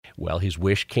Well, his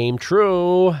wish came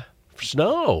true.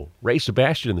 Snow. Ray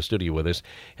Sebastian in the studio with us,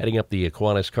 heading up the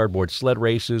Kiwanis cardboard sled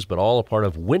races, but all a part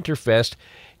of Winterfest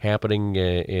happening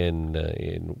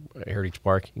in Heritage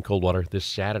Park in Coldwater this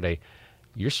Saturday.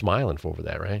 You're smiling over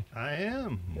that, right? I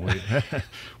am.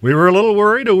 We were a little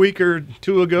worried a week or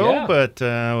two ago, Yeah.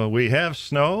 but we have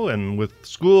snow, and with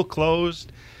school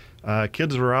closed,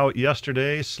 kids were out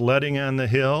yesterday sledding on the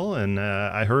hill, and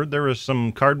I heard there was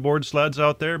some cardboard sleds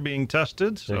out there being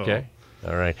tested. So. Okay.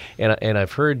 All right, and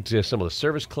I've heard some of the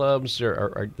service clubs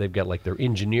they've got like their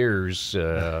engineers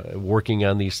working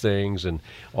on these things, and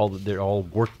they're all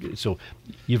work. So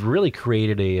you've really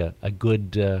created a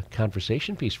good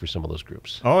conversation piece for some of those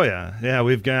groups. Oh yeah.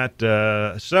 We've got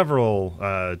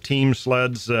several team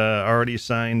sleds already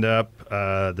signed up.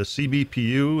 The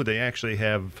CBPU, they actually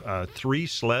have 3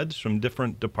 sleds from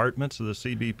different departments of the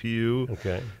CBPU.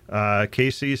 Okay.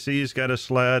 KCC's got a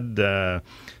sled.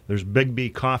 There's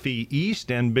Bigby Coffee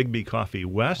East and Bigby Coffee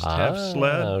West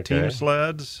have team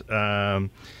sleds. So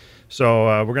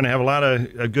we're going to have a lot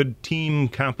of good team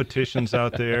competitions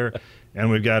out there. And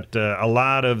we've got a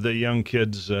lot of the young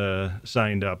kids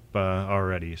signed up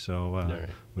already. So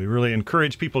we really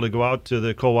encourage people to go out to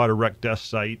the Coldwater Rec Desk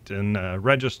site and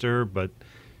register. But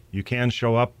you can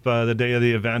show up the day of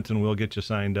the event, and we'll get you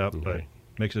signed up. Okay. But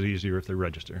makes it easier if they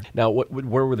register. Now,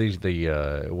 where were these?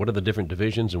 What are the different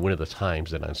divisions, and what are the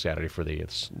times then on Saturday for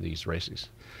these races?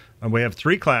 We have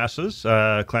 3 classes.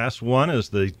 Class 1 is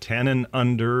the 10 and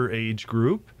under age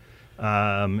group.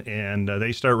 And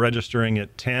they start registering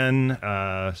at 10,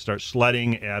 start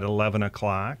sledding at 11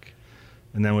 o'clock.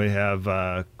 And then we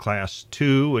have Class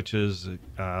 2, which is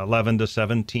 11 to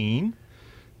 17.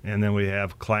 And then we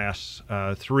have Class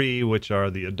 3, which are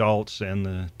the adults and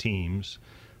the teams.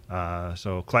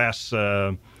 So Class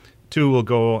 2 will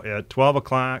go at 12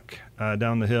 o'clock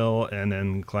down the hill, and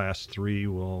then Class 3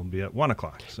 will be at 1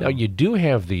 o'clock. So. Now, you do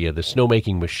have the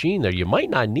snowmaking machine there. You might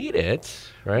not need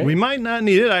it, right? We might not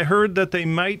need it. I heard that they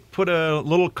might put a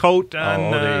little coat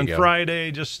on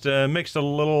Friday, just makes it a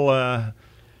little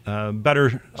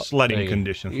better sledding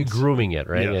conditions. You're grooming it,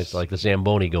 right? Yes. It's like the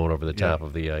Zamboni going over the top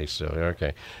of the ice. So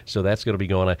okay, so that's going to be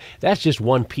going on. That's just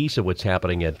one piece of what's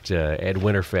happening at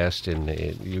Winterfest, and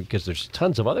because there's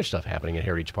tons of other stuff happening at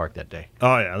Heritage Park that day.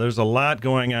 Oh yeah, there's a lot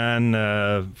going on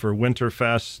for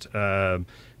Winterfest.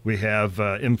 We have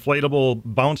inflatable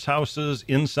bounce houses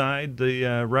inside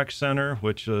the rec center,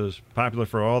 which is popular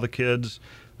for all the kids.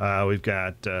 We've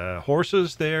got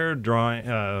horses there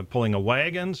pulling a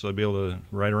wagon, so they'll be able to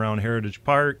ride around Heritage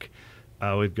Park.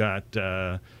 We've got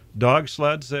dog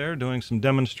sleds there doing some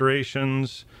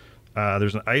demonstrations.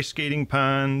 There's an ice skating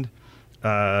pond.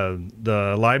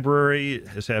 The library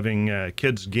is having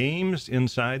kids' games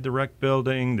inside the rec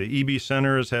building. The EB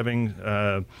Center is having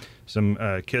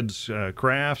some kids'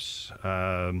 crafts.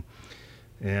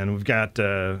 And we've got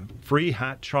free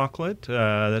hot chocolate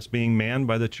that's being manned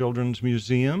by the Children's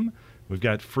Museum. We've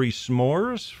got free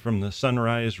s'mores from the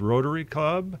Sunrise Rotary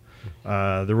Club.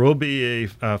 There will be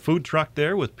a food truck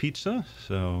there with pizza.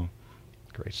 So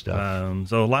great stuff.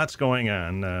 So lots going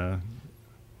on.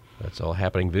 That's all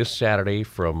happening this Saturday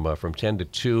from 10 to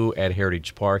 2 at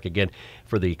Heritage Park. Again,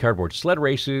 for the cardboard sled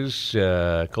races,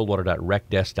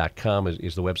 coldwater.recdesk.com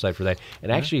is the website for that.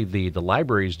 And actually, the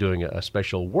library is doing a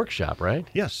special workshop, right?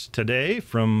 Yes, today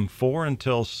from 4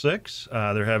 until 6,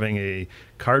 they're having a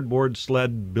cardboard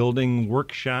sled building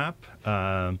workshop.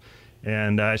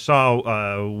 And I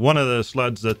saw one of the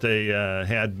sleds that they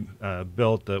had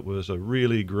built that was a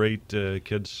really great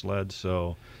kids sled.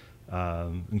 So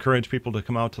encourage people to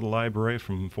come out to the library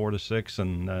from 4 to 6,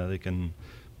 and they can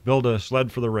build a sled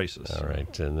for the races. All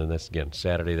right, and then that's, again,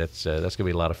 Saturday. That's going to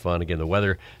be a lot of fun. Again, the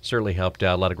weather certainly helped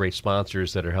out. A lot of great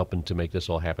sponsors that are helping to make this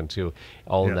all happen, too,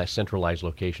 all in that centralized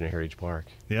location at Heritage Park.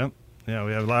 Yeah, we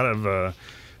have a lot of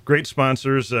great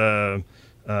sponsors.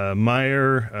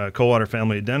 Meyer, Coldwater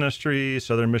Family Dentistry,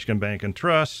 Southern Michigan Bank and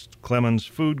Trust, Clemens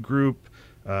Food Group,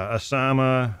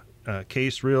 Asama,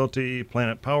 Case Realty,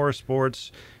 Planet Power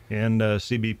Sports, and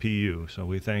CBPU. So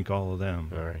we thank all of them.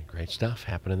 All right, great stuff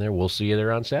happening there. We'll see you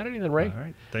there on Saturday then, Ray. All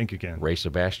right, thank you, Ken. Ray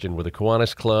Sebastian with the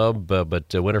Kiwanis Club, but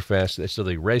Winterfest, so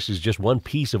the race is just one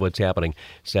piece of what's happening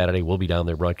Saturday. We'll be down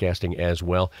there broadcasting as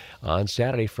well on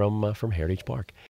Saturday from Heritage Park.